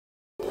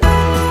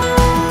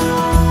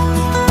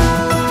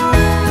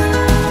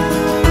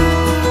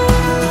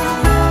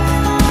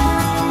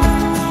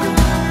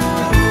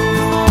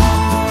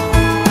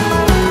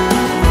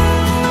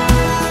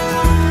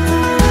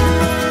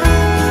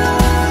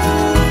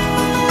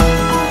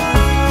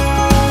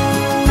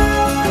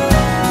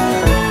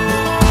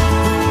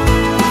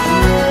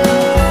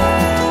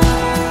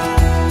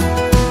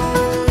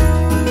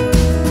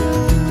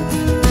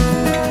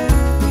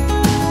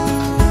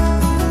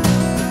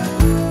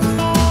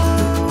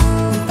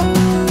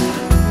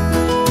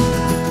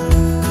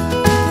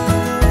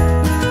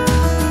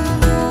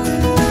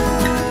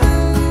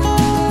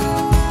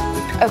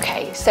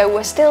So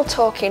we're still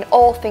talking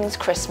all things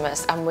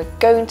Christmas, and we're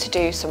going to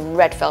do some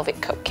red velvet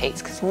cupcakes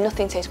because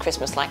nothing tastes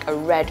Christmas like a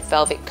red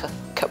velvet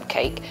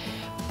cupcake.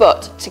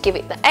 But to give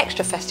it the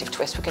extra festive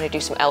twist, we're going to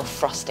do some elf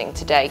frosting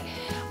today.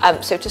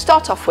 So to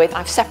start off with,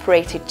 I've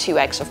separated 2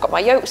 eggs. So I've got my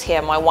yolks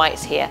here, my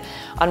whites here,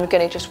 and we're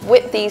going to just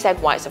whip these egg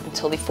whites up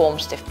until they form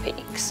stiff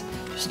peaks.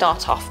 Just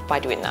start off by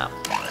doing that.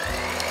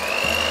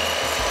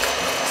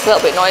 It's a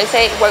little bit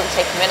noisy, it won't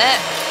take a minute.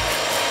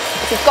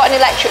 If you've got an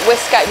electric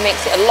whisker, it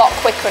makes it a lot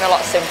quicker and a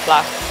lot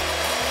simpler.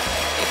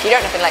 If you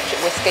don't have an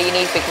electric whisker, you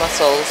need big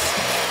muscles.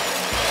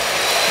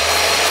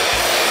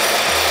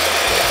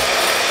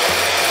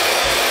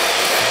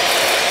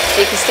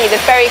 So you can see they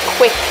very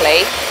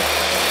quickly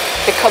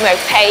become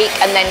opaque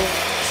and then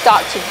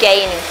start to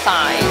gain in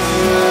size.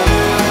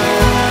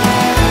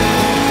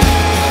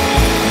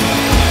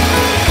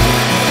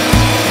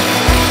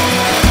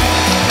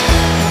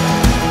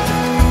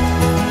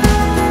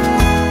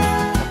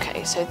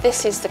 Okay, so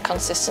this is the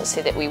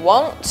consistency that we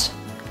want,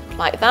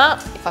 like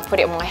that. If I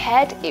put it on my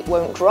head, it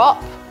won't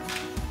drop.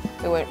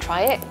 We won't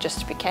try it, just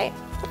to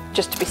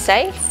be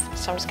safe.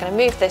 So I'm just going to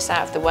move this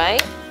out of the way.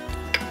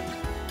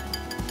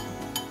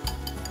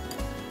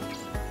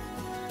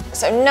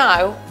 So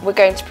now we're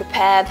going to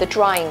prepare the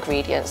dry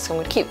ingredients. So I'm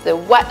going to keep the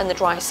wet and the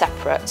dry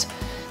separate.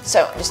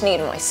 So I just need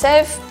my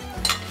sieve,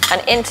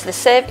 and into the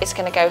sieve it's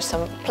going to go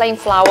some plain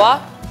flour.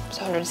 It's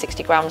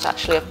 160 grams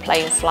actually of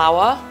plain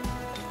flour.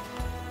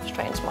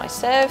 Straight into my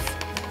sieve.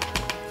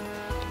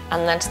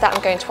 And then to that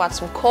I'm going to add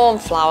some corn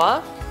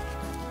flour.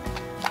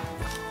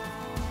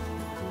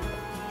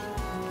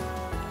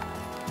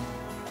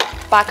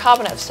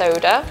 Bicarbonate of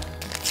soda.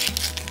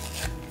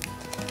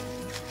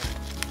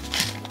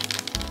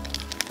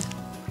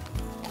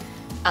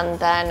 And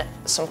then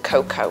some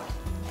cocoa.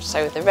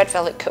 So the red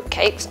velvet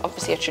cupcakes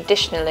obviously are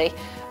traditionally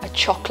a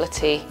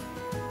chocolatey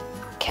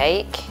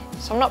cake.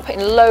 So I'm not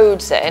putting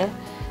loads in,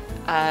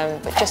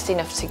 but just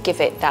enough to give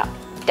it that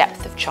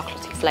depth of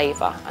chocolatey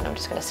flavour. And I'm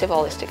just going to sieve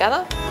all this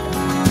together.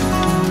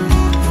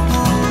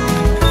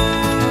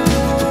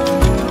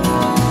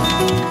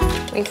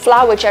 I mean,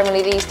 flour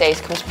generally these days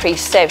comes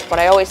pre-sieved, but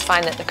I always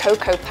find that the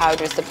cocoa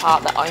powder is the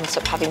part that ends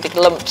up having big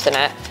lumps in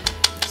it.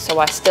 So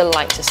I still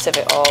like to sieve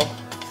it all.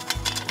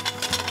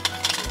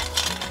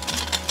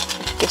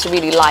 Gives a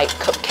really light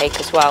cupcake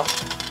as well.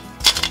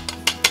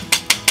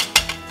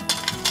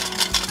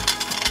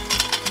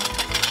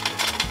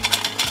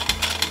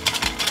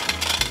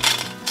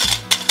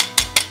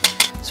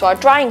 So our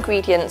dry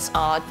ingredients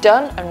are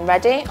done and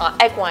ready. Our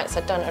egg whites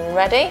are done and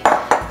ready.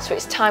 So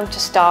it's time to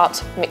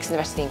start mixing the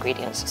rest of the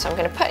ingredients. So I'm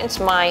going to put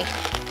into my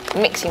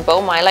mixing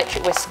bowl, my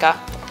electric whisker,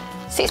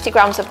 60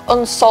 grams of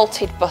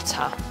unsalted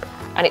butter.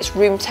 And it's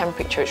room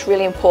temperature. It's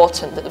really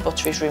important that the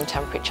butter is room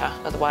temperature,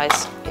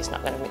 otherwise it's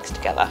not going to mix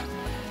together.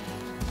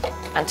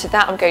 And to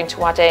that I'm going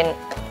to add in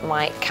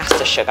my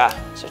caster sugar.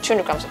 So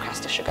 200 grams of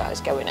caster sugar is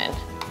going in.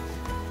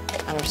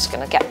 And I'm just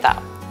going to get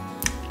that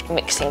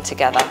mixing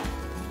together.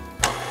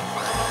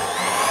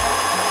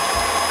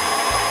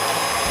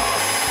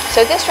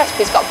 So this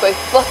recipe's got both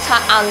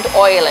butter and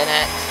oil in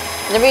it.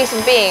 And the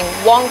reason being,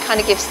 one kind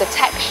of gives the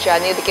texture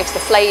and the other gives the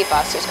flavour,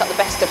 so it's got the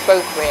best of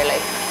both really.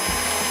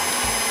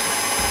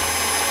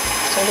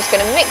 So I'm just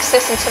going to mix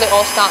this until it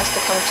all starts to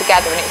come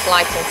together and it's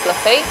light and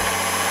fluffy.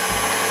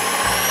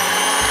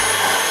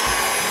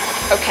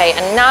 Okay,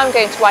 and now I'm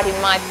going to add in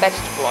my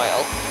vegetable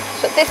oil.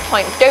 So at this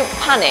point, don't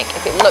panic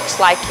if it looks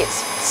like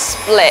it's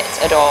split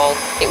at all.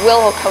 It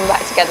will all come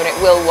back together and it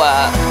will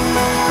work.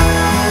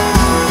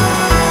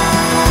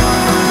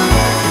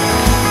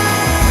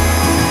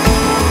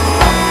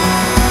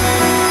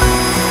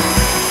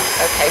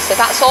 Okay, so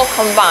that's all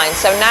combined.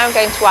 So now I'm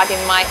going to add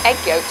in my egg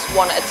yolks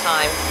one at a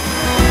time.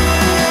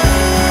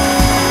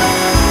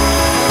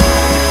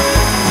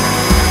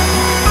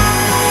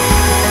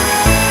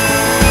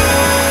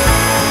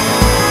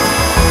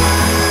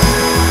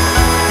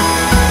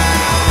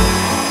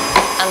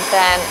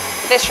 Then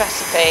this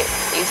recipe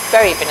is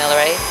very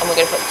vanilla-y, and we're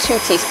going to put 2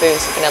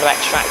 teaspoons of vanilla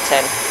extract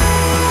in.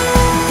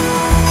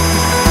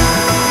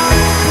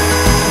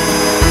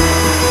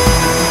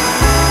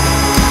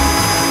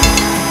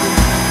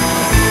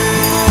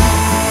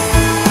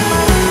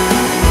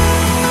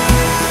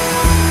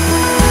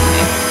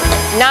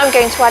 Now I'm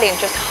going to add in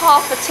just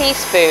half a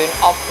teaspoon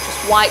of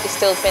just white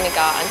distilled vinegar,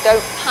 and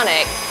don't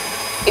panic.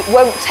 It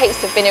won't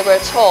taste of vinegar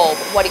at all,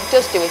 but what it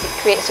does do is it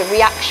creates a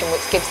reaction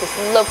which gives this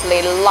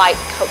lovely light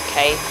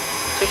cupcake.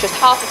 So it's just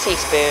half a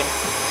teaspoon,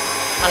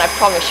 and I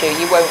promise you,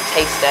 you won't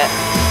taste it.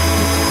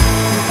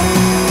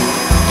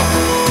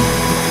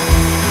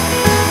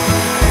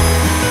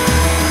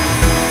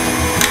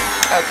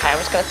 Okay, I'm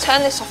just going to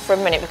turn this off for a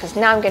minute because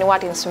now I'm going to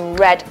add in some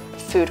red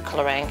food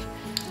colouring.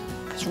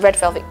 Because red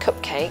velvet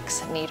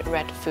cupcakes need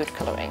red food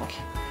colouring.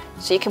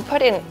 So you can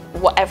put in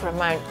whatever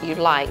amount you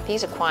like.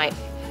 These are quite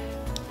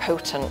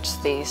potent,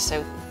 these, so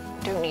you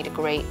don't need a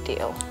great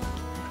deal.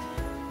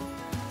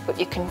 But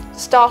you can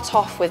start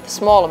off with a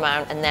small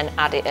amount and then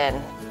add it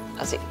in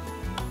as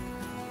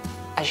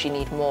you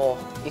need more.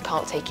 You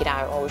can't take it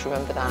out, always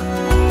remember that.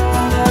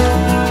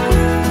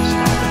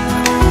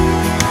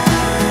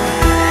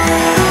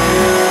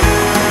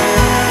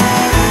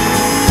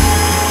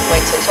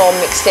 so it's all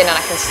mixed in and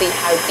I can see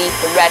how deep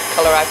a red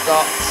colour I've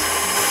got. I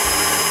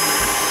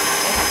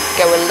think I could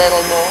go a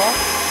little more.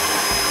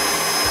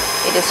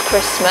 It is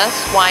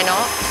Christmas, why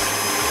not?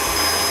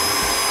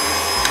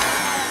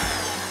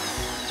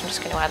 So I'm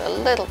just going to add a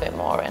little bit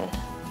more in.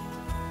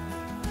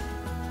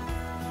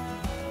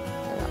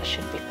 And that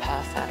should be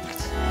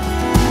perfect.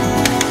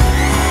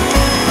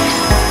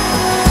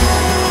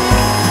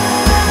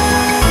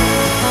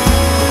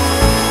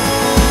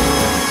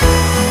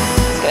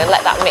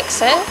 Let that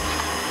mix in.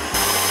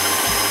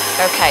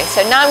 Okay,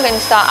 so now I'm going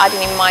to start adding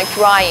in my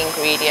dry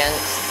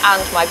ingredients and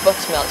my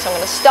buttermilk. So I'm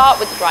going to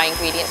start with the dry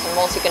ingredients and I'm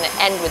also going to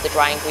end with the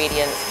dry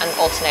ingredients and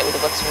alternate with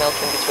the buttermilk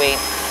in between.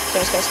 So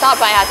I'm just going to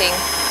start by adding,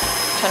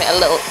 turn it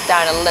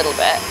down a little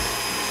bit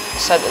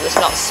so that there's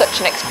not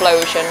such an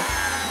explosion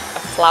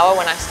of flour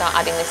when I start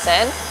adding this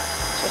in.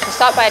 So I'm going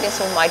to start by adding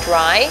some of my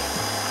dry.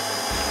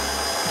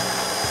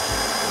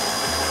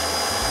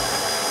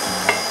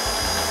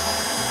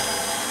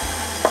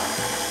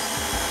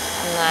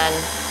 And then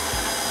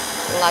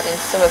we'll add in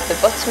some of the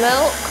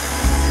buttermilk.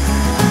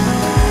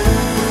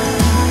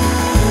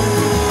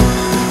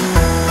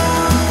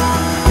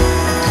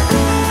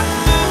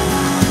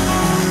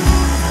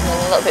 And then a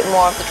little bit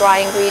more of the dry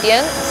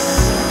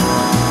ingredients.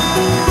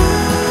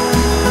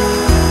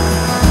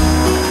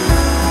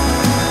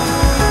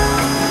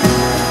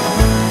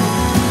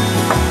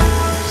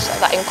 So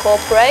that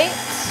incorporates.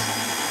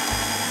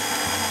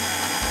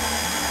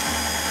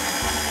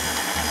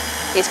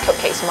 These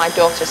cupcakes are my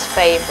daughter's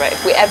favourite.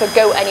 If we ever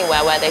go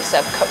anywhere where they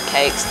serve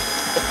cupcakes,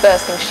 the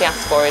first thing she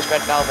asks for is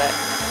red velvet.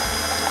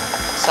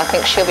 So I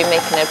think she'll be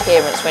making an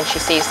appearance when she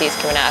sees these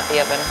coming out of the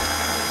oven.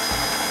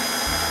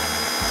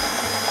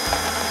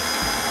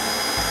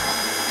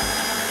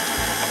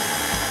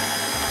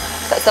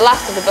 So that's the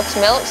last of the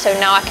buttermilk, so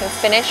now I can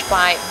finish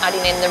by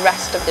adding in the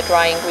rest of the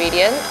dry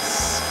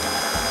ingredients.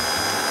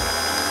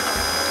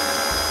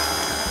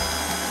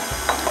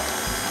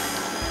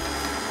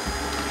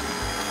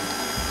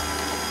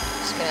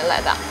 Going to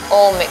let that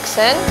all mix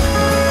in.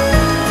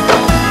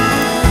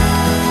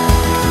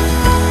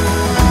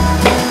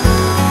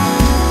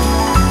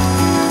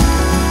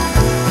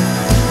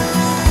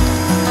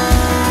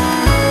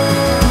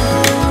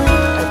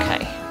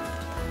 Okay,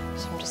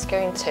 so I'm just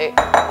going to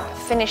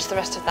finish the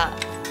rest of that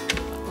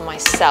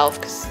myself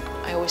because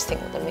I always think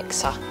that the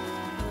mixer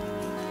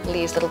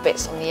leaves little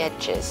bits on the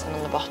edges and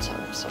on the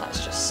bottom. So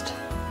let's just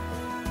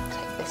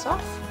take this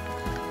off.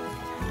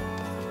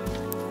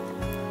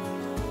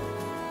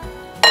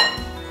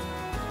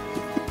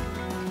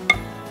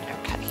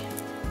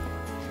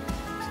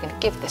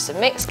 Give this a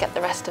mix, get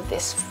the rest of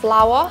this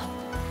flour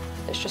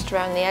that's just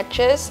around the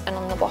edges and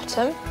on the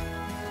bottom.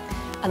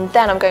 And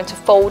then I'm going to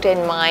fold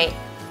in my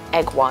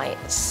egg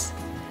whites.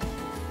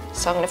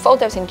 So I'm going to fold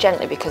those in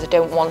gently because I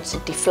don't want to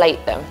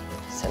deflate them.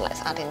 So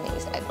let's add in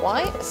these egg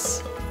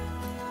whites.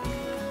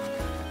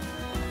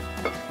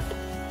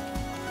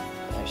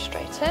 Go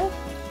straight in.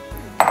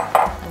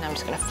 And I'm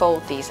just going to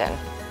fold these in,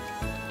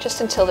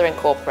 just until they're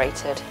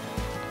incorporated.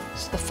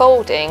 So the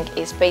folding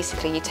is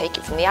basically you take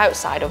it from the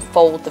outside and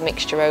fold the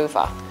mixture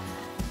over,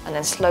 and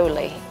then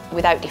slowly,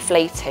 without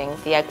deflating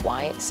the egg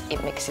whites,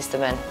 it mixes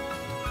them in.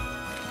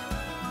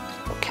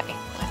 Okay,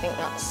 I think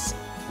that's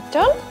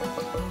done.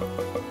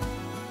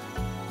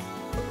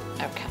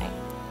 Okay,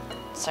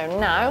 so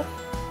now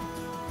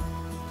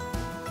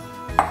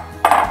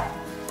I'll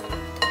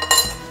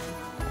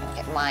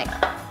get my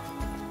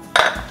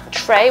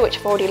tray, which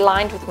I've already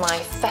lined with my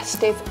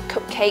festive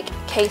cupcake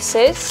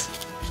cases.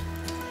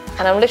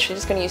 And I'm literally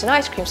just going to use an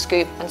ice cream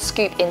scoop and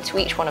scoop into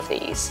each one of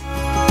these.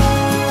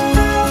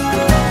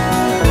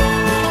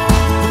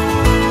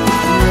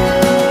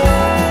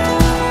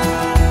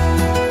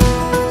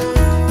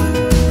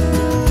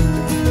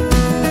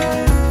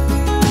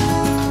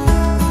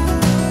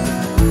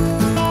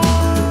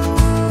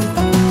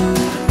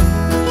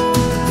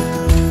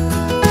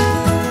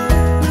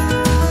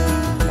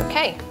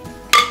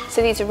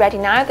 So these are ready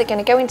now. They're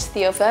going to go into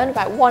the oven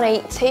about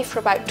 180 for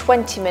about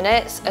 20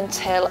 minutes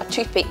until a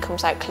toothpick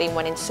comes out clean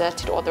when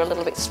inserted, or they're a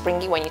little bit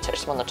springy when you touch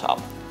them on the top.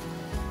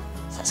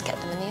 So let's get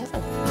them in the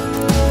oven.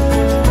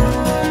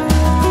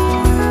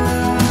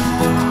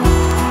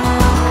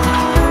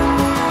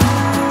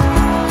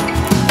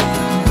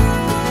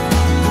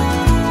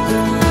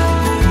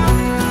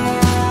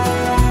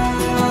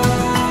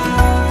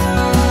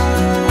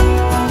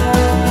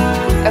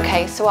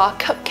 Okay, so our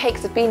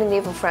cupcakes have been in the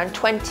oven for around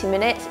 20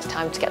 minutes. It's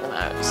time to get them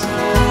out.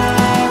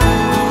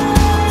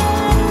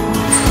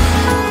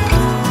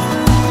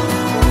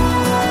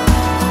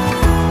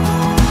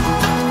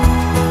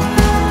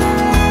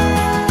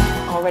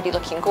 Already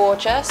looking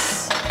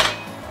gorgeous.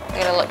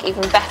 They're going to look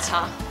even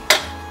better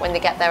when they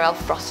get their elf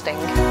frosting.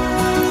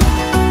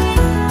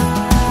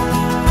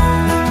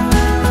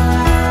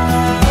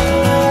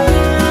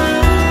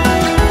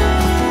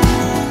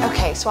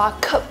 So our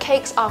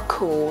cupcakes are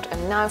cooled,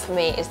 and now for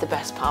me is the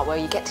best part, where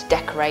you get to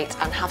decorate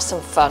and have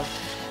some fun.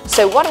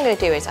 So what I'm going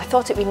to do is, I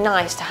thought it'd be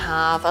nice to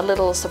have a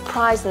little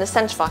surprise in the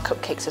centre of our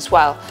cupcakes as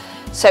well.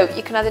 So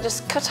you can either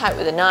just cut out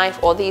with a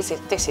knife, or this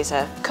is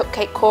a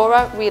cupcake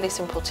corer, really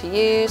simple to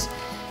use.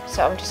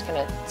 So I'm just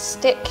going to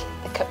stick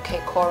the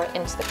cupcake corer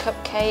into the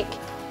cupcake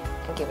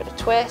and give it a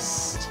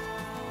twist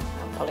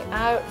and pull it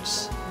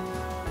out.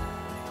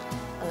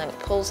 And then it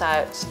pulls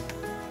out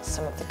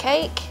some of the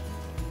cake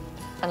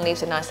and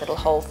leaves a nice little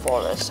hole for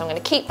us. So I'm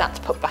going to keep that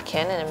to put back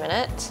in a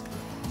minute.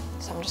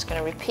 So I'm just going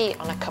to repeat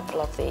on a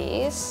couple of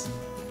these.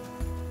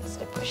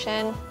 So push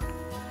in,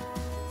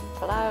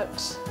 pull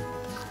out.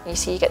 You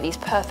see you get these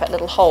perfect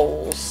little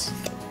holes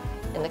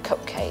in the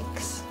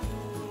cupcakes.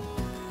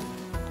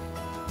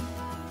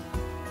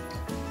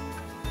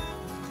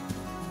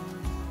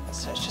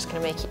 So it's just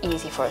going to make it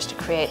easy for us to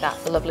create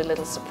that lovely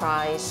little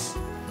surprise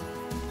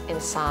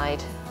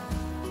inside.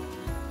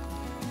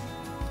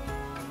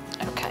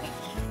 Okay,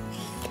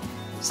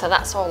 so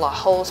that's all our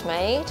holes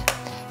made.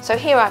 So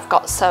here I've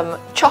got some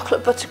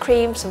chocolate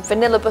buttercream, some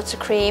vanilla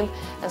buttercream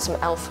and some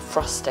elf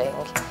frosting.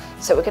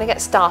 So we're going to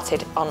get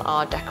started on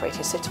our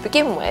decorating. So to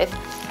begin with,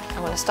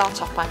 I'm going to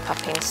start off by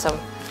popping some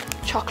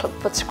chocolate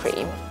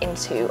buttercream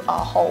into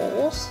our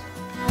holes.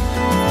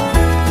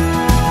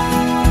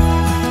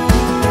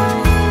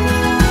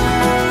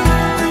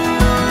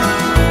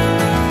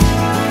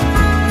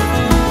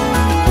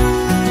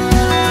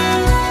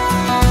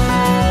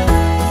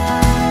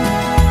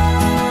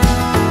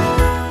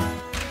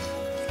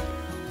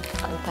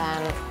 And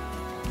then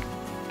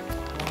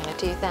what I'm going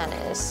to do then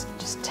is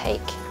just take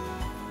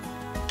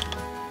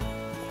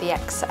the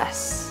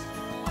excess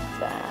off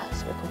there,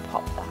 so we can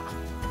pop that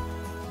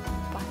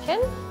back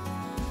in.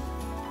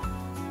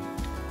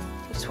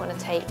 You just want to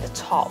take the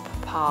top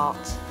part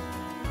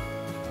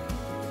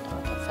and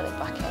we can fill it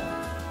back in.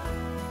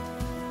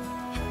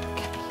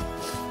 Okay.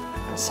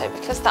 And so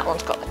because that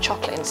one's got the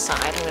chocolate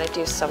inside, I'm going to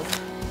do some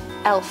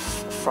elf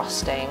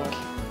frosting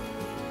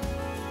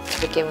to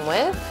begin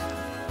with.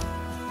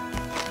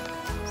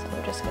 So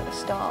I'm just going to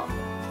start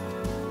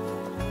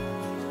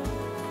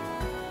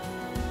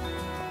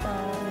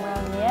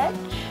around the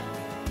edge.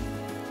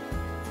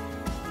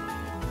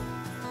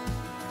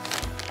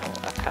 And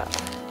back up.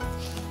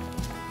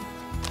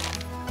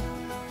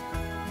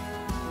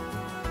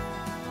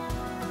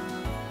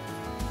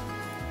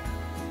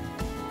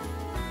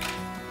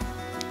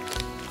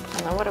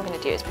 And then what I'm going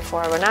to do is,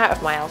 before I run out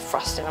of my elf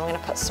frosting, I'm going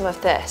to put some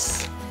of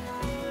this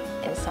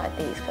inside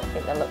these because I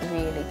think they look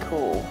really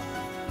cool.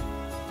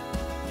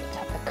 The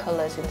type of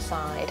colours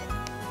inside.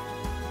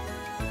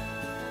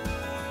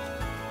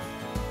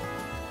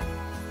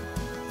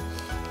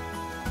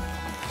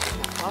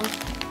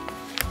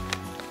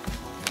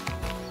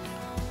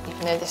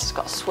 Even though this has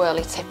got a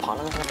swirly tip on,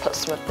 I'm going to put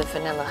some of the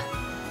vanilla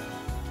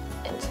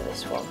into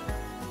this one.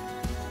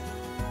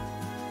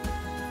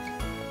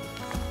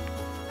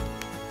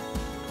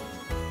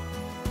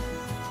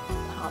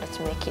 Harder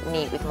to make it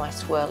neat with my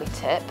swirly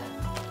tip.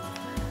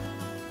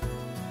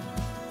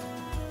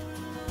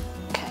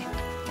 Okay,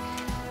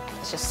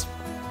 let's just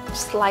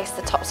slice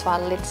the tops of our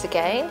lids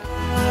again.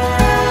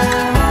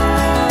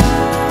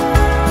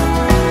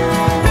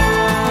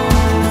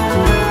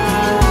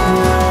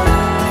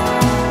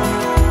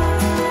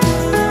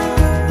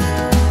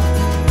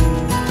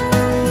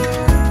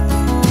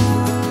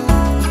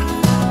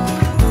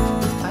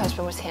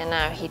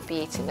 He'd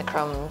be eating the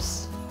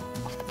crumbs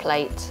off the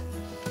plate.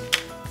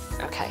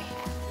 Okay,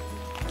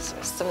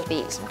 so some of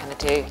these I'm going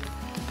to do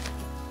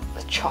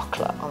the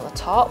chocolate on the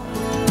top.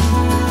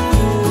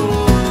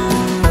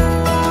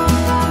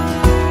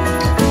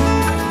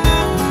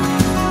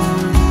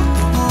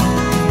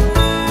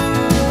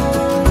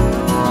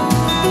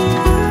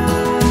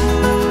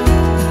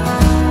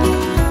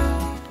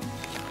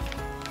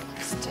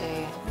 Let's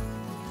do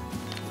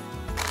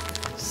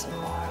some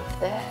more of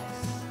this.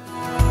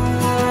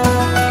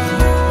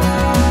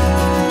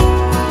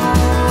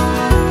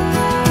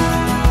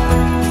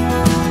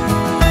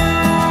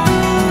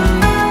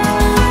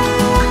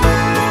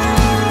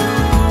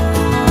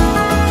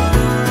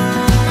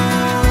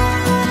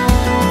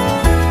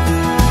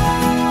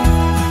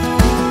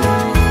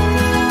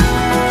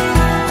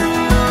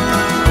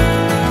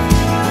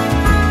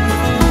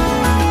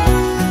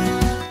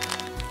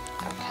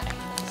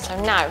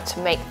 Now to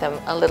make them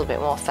a little bit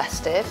more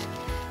festive,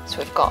 so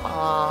we've got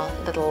our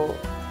little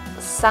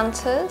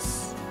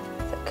Santas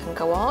that can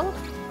go on,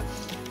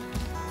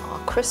 our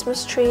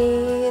Christmas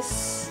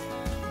trees,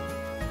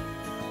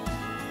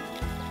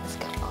 let's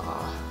get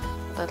our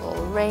little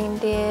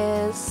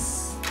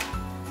reindeers,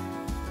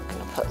 I'm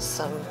going to put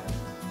some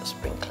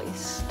sprinkly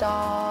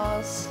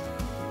stars,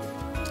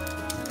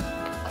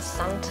 a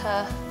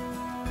Santa,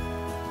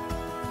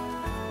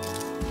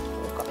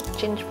 we've got a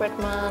gingerbread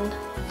man.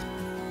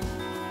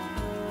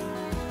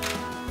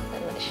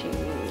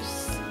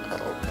 Use a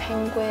little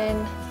penguin,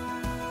 and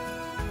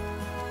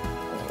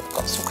then we've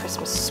got some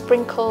Christmas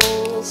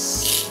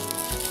sprinkles.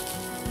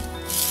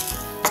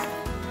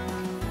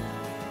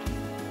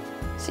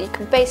 So you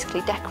can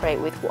basically decorate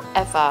with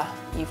whatever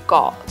you've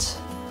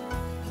got,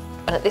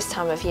 and at this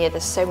time of year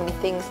there's so many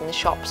things in the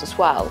shops as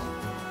well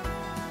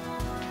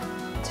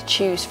to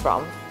choose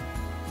from.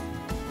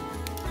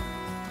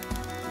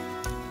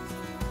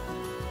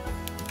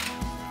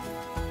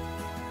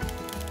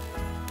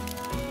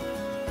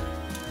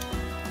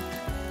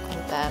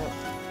 And then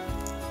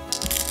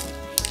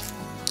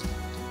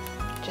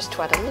just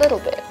to add a little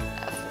bit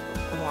of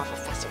more of a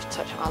festive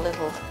touch, our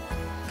little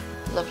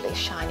lovely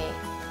shiny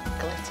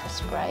glitter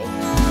spray.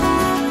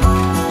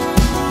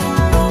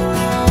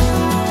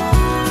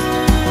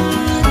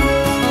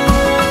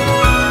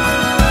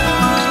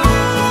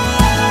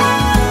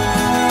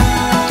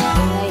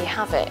 And there you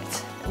have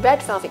it,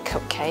 red velvet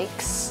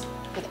cupcakes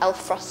with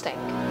elf frosting.